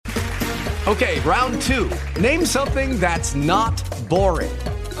Okay, round two. Name something that's not boring.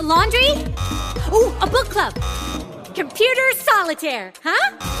 A laundry? Ooh, a book club. Computer solitaire,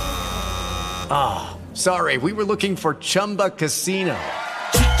 huh? Ah, sorry, we were looking for Chumba Casino.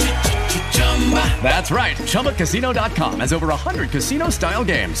 That's right, ChumbaCasino.com has over 100 casino-style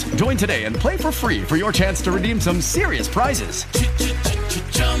games. Join today and play for free for your chance to redeem some serious prizes.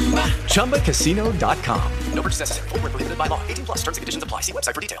 ChumbaCasino.com. No purchase necessary. Void where prohibited by law. 18+ terms and conditions apply. See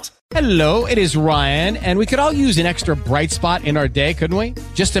website for details. Hello, it is Ryan, and we could all use an extra bright spot in our day, couldn't we?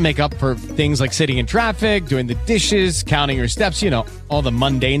 Just to make up for things like sitting in traffic, doing the dishes, counting your steps, all the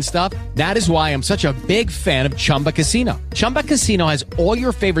mundane stuff. That is why I'm such a big fan of Chumba Casino. Chumba Casino has all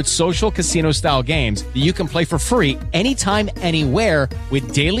your favorite social casino-style games that you can play for free anytime, anywhere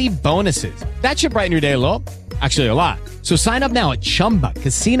with daily bonuses. That should brighten your day a little. Actually, a lot. So sign up now at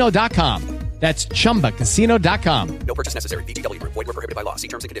ChumbaCasino.com. That's ChumbaCasino.com. No purchase necessary. VGW Group. Void where prohibited by law. See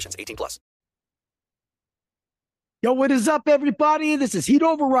terms and conditions. 18+. Yo, what is up, everybody? This is Heat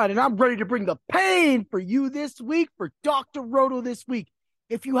Override, and I'm ready to bring the pain for you this week, for Dr. Roto this week.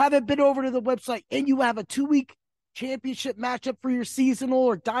 If you haven't been over to the website and you have a 2-week championship matchup for your seasonal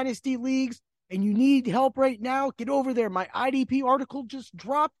or dynasty leagues, and you need help right now, get over there. My IDP article just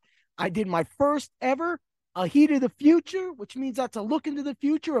dropped. I did my first ever a Heat of the Future, which means that's a look into the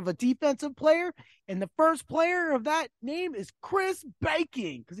future of a defensive player. And the first player of that name is Chris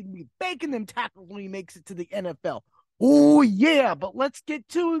Baking, because he can be baking them tackles when he makes it to the NFL. Oh, yeah, but let's get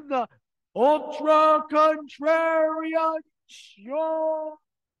to the Ultra Contrarian Show,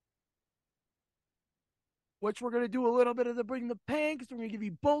 which we're going to do a little bit of the Bring the Pain, because we're going to give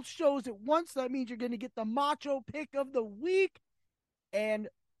you both shows at once. That means you're going to get the Macho Pick of the Week. And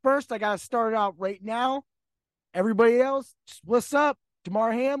first, I got to start out right now. Everybody else, what's up?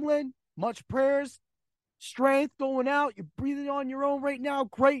 Damar Hamlin, much prayers, strength going out. You're breathing on your own right now.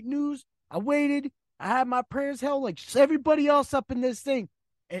 Great news. I waited. I had my prayers held like everybody else up in this thing.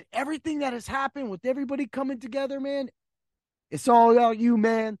 And everything that has happened with everybody coming together, man, it's all about you,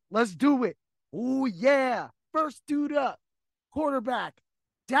 man. Let's do it. Oh, yeah. First dude up, quarterback,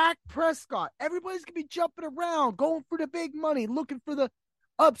 Dak Prescott. Everybody's going to be jumping around, going for the big money, looking for the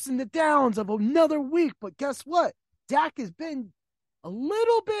ups and the downs of another week. But guess what? Dak has been a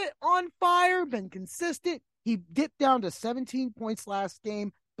little bit on fire, been consistent. He dipped down to 17 points last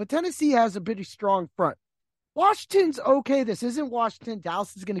game, but Tennessee has a pretty strong front. Washington's okay. This isn't Washington.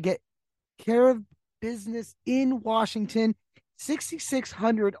 Dallas is going to get care of business in Washington.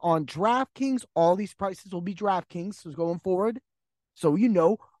 6,600 on DraftKings. All these prices will be DraftKings so going forward. So,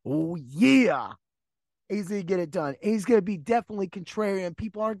 oh, yeah. He's going to get it done. And he's going to be definitely contrarian.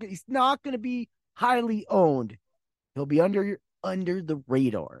 He's not going to be highly owned. He'll be under the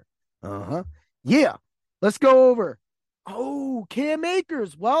radar. Yeah. Let's go over. Oh, Cam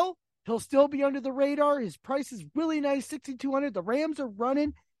Akers. Well, he'll still be under the radar. His price is really nice, 6,200. The Rams are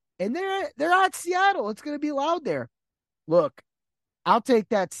running, and they're at Seattle. It's going to be loud there. Look, I'll take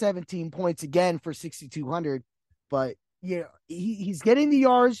that 17 points again for 6,200, but he's getting the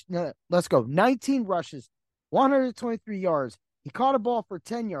yards. No, let's go. 19 rushes, 123 yards. He caught a ball for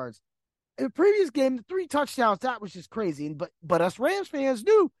 10 yards. In the previous game, the 3 touchdowns, that was just crazy. But us Rams fans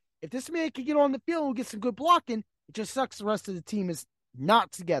knew if this man could get on the field and get some good blocking, it just sucks the rest of the team is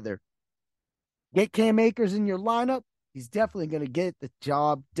not together. Get Cam Akers in your lineup. He's definitely going to get the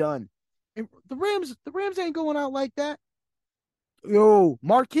job done. And the Rams ain't going out like that. Yo,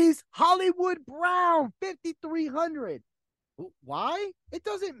 Marquise Hollywood Brown, 5,300. Why? It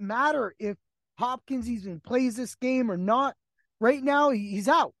doesn't matter if Hopkins even plays this game or not. Right now, he's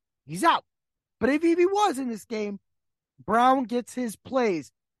out. He's out. But if he was in this game, Brown gets his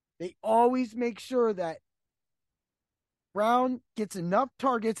plays. They always make sure that Brown gets enough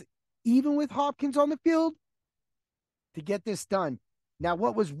targets, even with Hopkins on the field, to get this done. Now,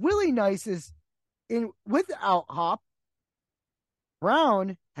 what was really nice is without Hop,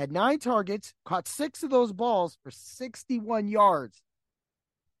 Brown had 9 targets, caught 6 of those balls for 61 yards.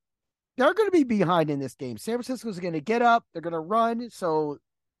 They're going to be behind in this game. San Francisco's going to get up. They're going to run. So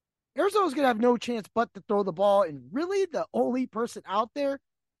Arizona's going to have no chance but to throw the ball. And really, the only person out there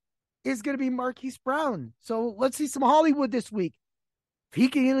is going to be Marquise Brown. So let's see some Hollywood this week. If he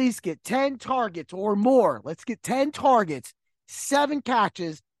can at least get 10 targets or more, let's get 10 targets, 7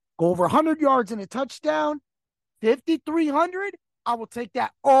 catches, go over 100 yards and a touchdown, 5,300. I will take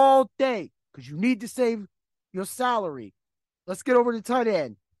that all day because you need to save your salary. Let's get over to tight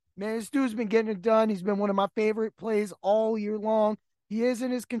end. Man, this dude's been getting it done. He's been one of my favorite plays all year long. He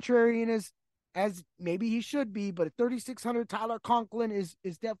isn't as contrarian as maybe he should be, but at 3,600, Tyler Conklin is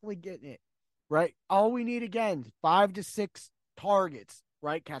definitely getting it, right? All we need, again, 5 to 6 targets.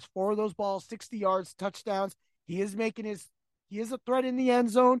 right? Catch 4 of those balls, 60 yards, touchdowns. He is a threat in the end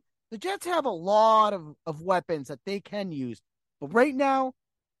zone. The Jets have a lot of weapons that they can use. But right now,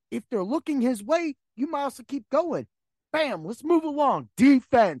 if they're looking his way, you might also keep going. Bam, let's move along.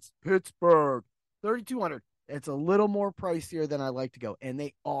 Defense, Pittsburgh, 3,200. It's a little more pricier than I like to go, and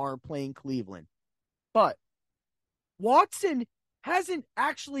they are playing Cleveland. But Watson hasn't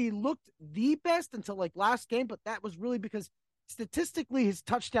actually looked the best until like last game, but that was really because statistically his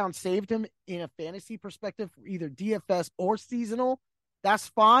touchdown saved him in a fantasy perspective for either DFS or seasonal. That's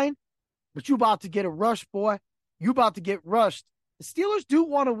fine, but you about to get a rush, boy. You about to get rushed. The Steelers do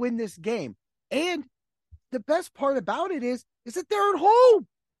want to win this game, and the best part about it is that they're at home.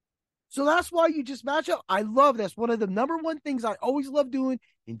 So that's why you just match up. I love this. One of the number one things I always love doing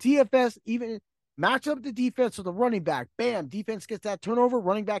in DFS, even match up the defense with the running back. Bam, defense gets that turnover.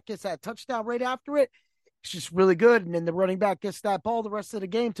 Running back gets that touchdown right after it. It's just really good. And then the running back gets that ball the rest of the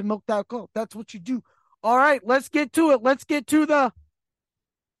game to milk that goal. That's what you do. All right, let's get to it. Let's get to the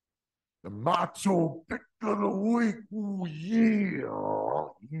macho pick of the week. Ooh, yeah.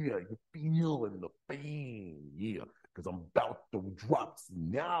 Yeah, you're feeling the pain. Yeah, because I'm about to drop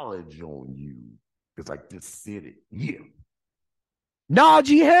some knowledge on you. Because I just said it. Yeah.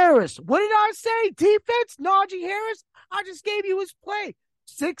 Najee Harris. What did I say? Defense, Najee Harris. I just gave you his play.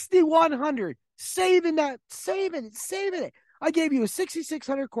 6,100. Saving it. I gave you a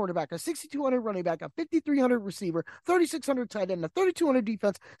 6,600 quarterback, a 6,200 running back, a 5,300 receiver, 3,600 tight end, a 3,200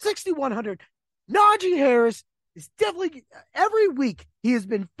 defense, 6,100. Najee Harris is definitely, every week he has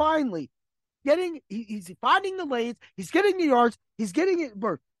been finally he's finding the lanes, he's getting the yards, he's getting it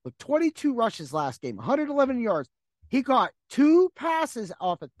work. With 22 rushes last game, 111 yards. He got 2 passes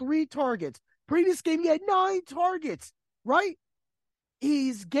off of 3 targets. Previous game, he had 9 targets, right?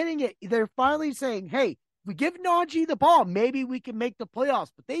 He's getting it. They're finally saying, hey, we give Najee the ball, maybe we can make the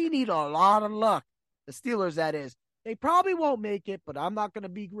playoffs, but they need a lot of luck. The Steelers, that is. They probably won't make it, but I'm not going to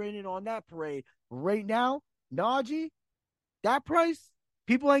be grinning on that parade. Right now, Najee, that price,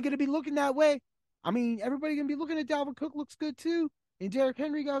 people ain't going to be looking that way. I mean, everybody going to be looking at Dalvin Cook, looks good too. And Derrick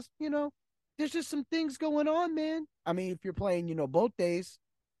Henry goes, there's just some things going on, man. I mean, if you're playing, both days,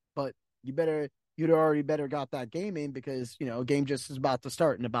 but you'd already better got that game in because, game just is about to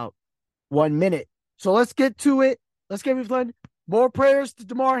start in about 1 minute. So let's get to it. Let's get fun. More prayers to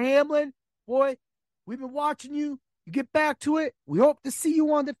Damar Hamlin. Boy, we've been watching you. You get back to it. We hope to see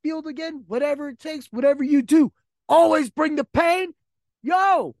you on the field again. Whatever it takes, whatever you do. Always bring the pain.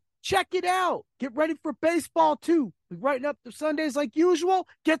 Yo, check it out. Get ready for baseball, too. We're writing up the Sundays like usual.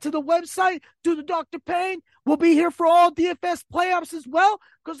 Get to the website. Do the Dr. Payne. We'll be here for all DFS playoffs as well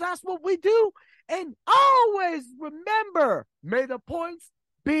because that's what we do. And always remember, may the points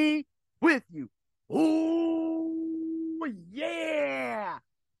be with you. Ooh, yeah.